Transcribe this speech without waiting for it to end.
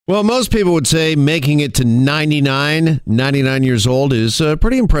Well, most people would say making it to 99 years old is a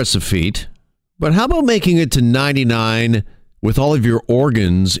pretty impressive feat. But how about making it to 99 with all of your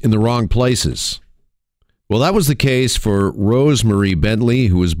organs in the wrong places? Well, that was the case for Rose Marie Bentley,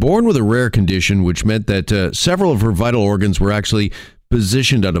 who was born with a rare condition, which meant that several of her vital organs were actually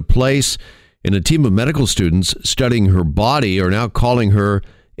positioned out of place. And a team of medical students studying her body are now calling her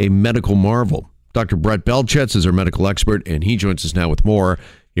a medical marvel. Dr. Brett Belchetz is our medical expert, and he joins us now with more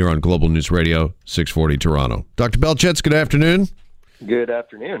here on Global News Radio 640 Toronto. Dr. Belchetz, good afternoon. Good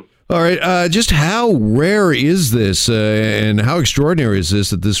afternoon. All right, just how rare is this and how extraordinary is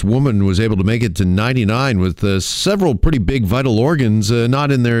this that this woman was able to make it to 99 with several pretty big vital organs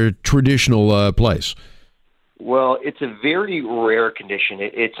not in their traditional place? Well, it's a very rare condition.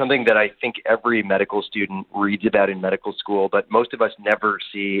 It's something that I think every medical student reads about in medical school, but most of us never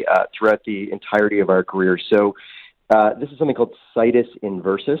see throughout the entirety of our career. So this is something called situs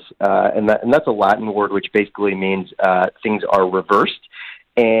inversus, and that's a Latin word which basically means things are reversed.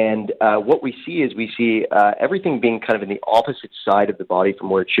 And what we see everything being kind of in the opposite side of the body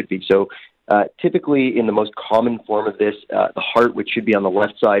from where it should be. So typically, in the most common form of this, the heart, which should be on the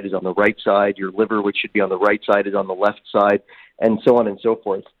left side, is on the right side. Your liver, which should be on the right side, is on the left side, and so on and so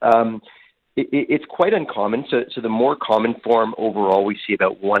forth. It's quite uncommon. So the more common form overall, we see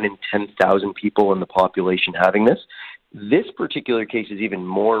about 1 in 10,000 people in the population having this. This particular case is even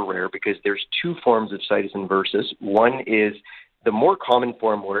more rare because there's two forms of situs inversus. One is the more common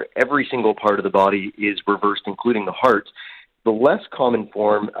form where every single part of the body is reversed, including the heart. The less common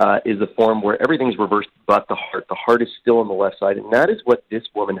form is the form where everything's reversed but the heart. The heart is still on the left side, and that is what this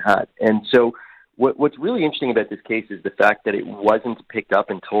woman had. And so what's really interesting about this case is the fact that it wasn't picked up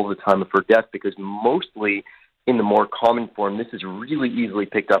until the time of her death, because mostly in the more common form, this is really easily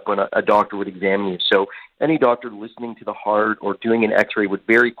picked up when a doctor would examine you. So any doctor listening to the heart or doing an x-ray would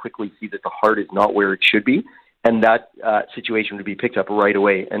very quickly see that the heart is not where it should be, and that situation would be picked up right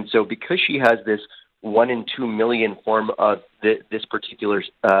away. And so because she has this 1 in 2 million form of this particular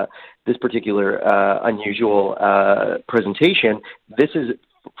unusual presentation, this is,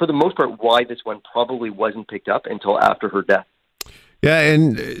 for the most part, why this one probably wasn't picked up until after her death. Yeah,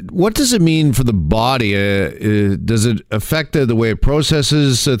 and what does it mean for the body? Does it affect the way it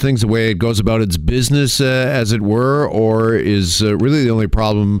processes things, the way it goes about its business, as it were, or is really the only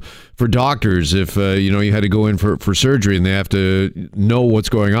problem for doctors if you had to go in for surgery and they have to know what's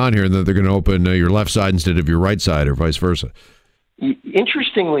going on here and that they're going to open your left side instead of your right side, or vice versa?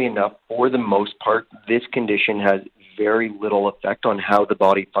 Interestingly enough, for the most part, this condition has very little effect on how the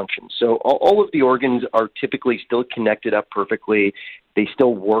body functions. So all of the organs are typically still connected up perfectly. They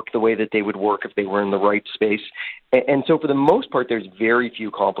still work the way that they would work if they were in the right space. And so for the most part, there's very few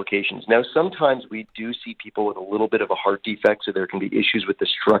complications. Now, sometimes we do see people with a little bit of a heart defect, so there can be issues with the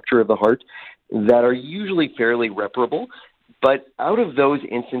structure of the heart that are usually fairly reparable. But out of those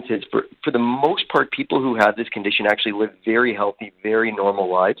instances, for the most part, people who have this condition actually live very healthy, very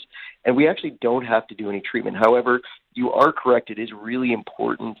normal lives, and we actually don't have to do any treatment. However, you are correct. It is really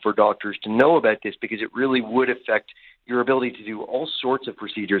important for doctors to know about this because it really would affect your ability to do all sorts of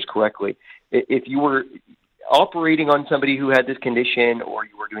procedures correctly. If you were operating on somebody who had this condition, or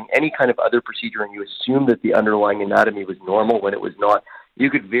you were doing any kind of other procedure and you assumed that the underlying anatomy was normal when it was not, you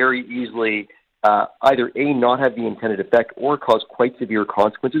could very easily either A, not have the intended effect, or cause quite severe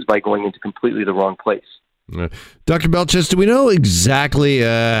consequences by going into completely the wrong place. Dr. Belchetz, do we know exactly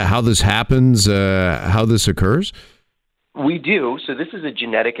how this happens, how this occurs? We do. So this is a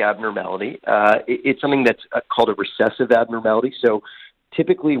genetic abnormality. It's something that's called a recessive abnormality. So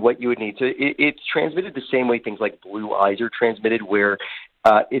typically what you would need to, it's transmitted the same way things like blue eyes are transmitted, where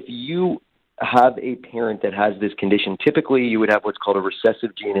if you have a parent that has this condition, typically you would have what's called a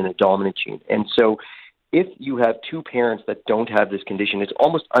recessive gene and a dominant gene. And so if you have two parents that don't have this condition, it's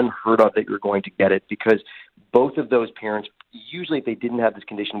almost unheard of that you're going to get it, because both of those parents, usually if they didn't have this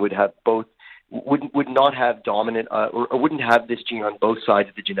condition, would not have dominant or wouldn't have this gene on both sides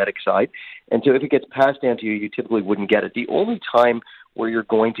of the genetic side. And so if it gets passed down to you, you typically wouldn't get it. The only time where you're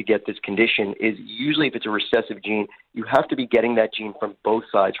going to get this condition is usually if it's a recessive gene, you have to be getting that gene from both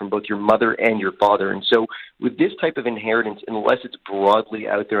sides, from both your mother and your father. And so with this type of inheritance, unless it's broadly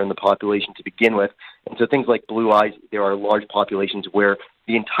out there in the population to begin with, and so things like blue eyes, there are large populations where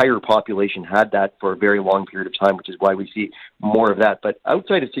the entire population had that for a very long period of time, which is why we see more of that. But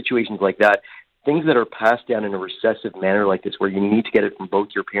outside of situations like that, things that are passed down in a recessive manner like this, where you need to get it from both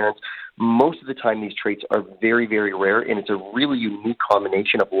your parents, most of the time these traits are very, very rare, and it's a really unique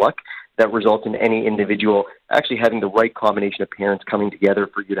combination of luck that results in any individual actually having the right combination of parents coming together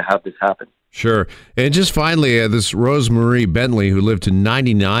for you to have this happen. Sure. And just finally, this Rosemarie Bentley, who lived to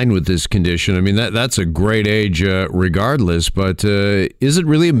 99 with this condition. I mean, that's a great age regardless, but is it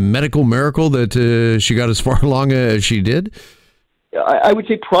really a medical miracle that she got as far along as she did? I would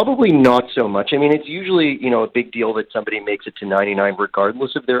say probably not so much. I mean, it's usually, a big deal that somebody makes it to 99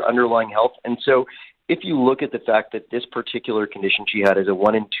 regardless of their underlying health. And so if you look at the fact that this particular condition she had is a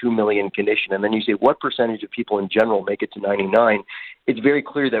 1 in 2 million condition, and then you say what percentage of people in general make it to 99, it's very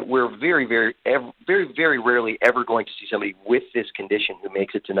clear that we're very, very rarely ever going to see somebody with this condition who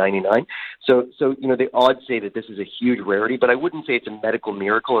makes it to 99. So the odds say that this is a huge rarity, but I wouldn't say it's a medical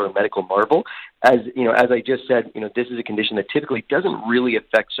miracle or a medical marvel. As I just said, this is a condition that typically doesn't really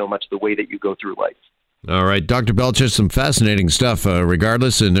affect so much the way that you go through life. All right, Dr. Belchez, some fascinating stuff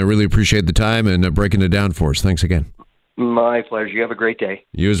regardless, and I really appreciate the time and breaking it down for us. Thanks again. My pleasure. You have a great day.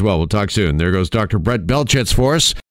 You as well. We'll talk soon. There goes Dr. Brett Belchez for us.